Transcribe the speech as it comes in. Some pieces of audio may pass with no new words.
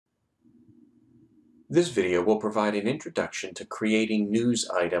This video will provide an introduction to creating news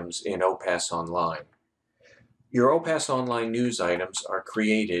items in OPAS Online. Your OPAS Online news items are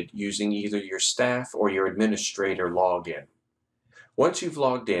created using either your staff or your administrator login. Once you've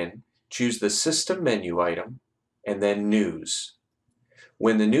logged in, choose the System menu item and then News.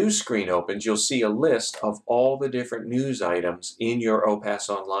 When the news screen opens, you'll see a list of all the different news items in your OPAS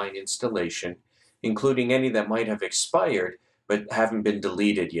Online installation, including any that might have expired but haven't been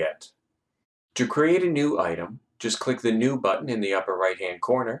deleted yet. To create a new item, just click the New button in the upper right-hand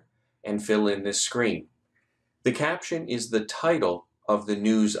corner and fill in this screen. The caption is the title of the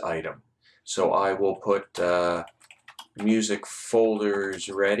news item. So I will put music folders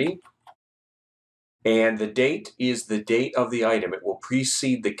ready. And the date is the date of the item. It will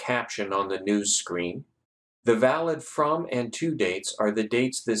precede the caption on the news screen. The valid from and to dates are the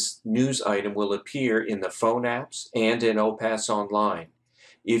dates this news item will appear in the phone apps and in OPAS Online.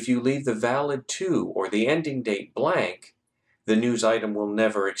 If you leave the valid to or the ending date blank, the news item will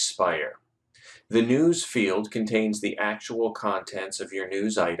never expire. The news field contains the actual contents of your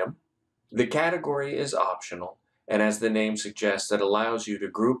news item. The category is optional, and as the name suggests, it allows you to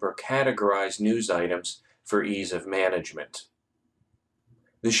group or categorize news items for ease of management.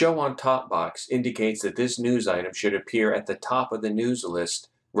 The Show on Top box indicates that this news item should appear at the top of the news list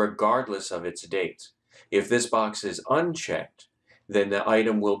regardless of its date. If this box is unchecked, then the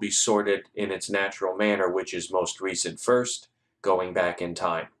item will be sorted in its natural manner, which is most recent first, going back in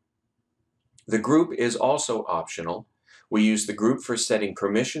time. The group is also optional. We use the group for setting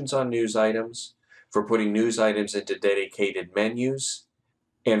permissions on news items, for putting news items into dedicated menus,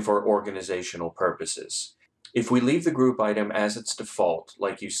 and for organizational purposes. If we leave the group item as its default,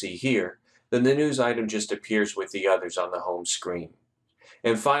 like you see here, then the news item just appears with the others on the home screen.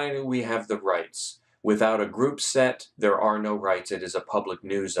 And finally, we have the rights. Without a group set, there are no rights. It is a public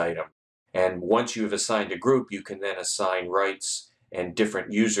news item. And once you have assigned a group, you can then assign rights, and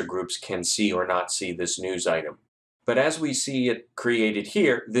different user groups can see or not see this news item. But as we see it created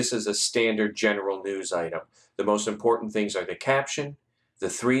here, this is a standard general news item. The most important things are the caption, the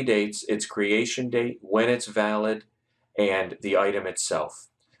 3 dates, its creation date, when it's valid, and the item itself.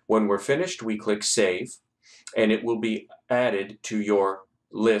 When we're finished, we click Save, and it will be added to your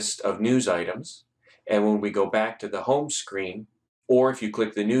list of news items. And when we go back to the home screen, or if you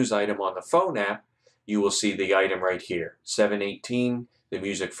click the news item on the phone app, you will see the item right here, 718, the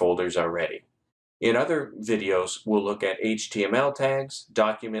music folders are ready. In other videos, we'll look at HTML tags,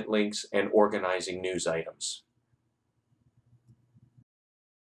 document links, and organizing news items.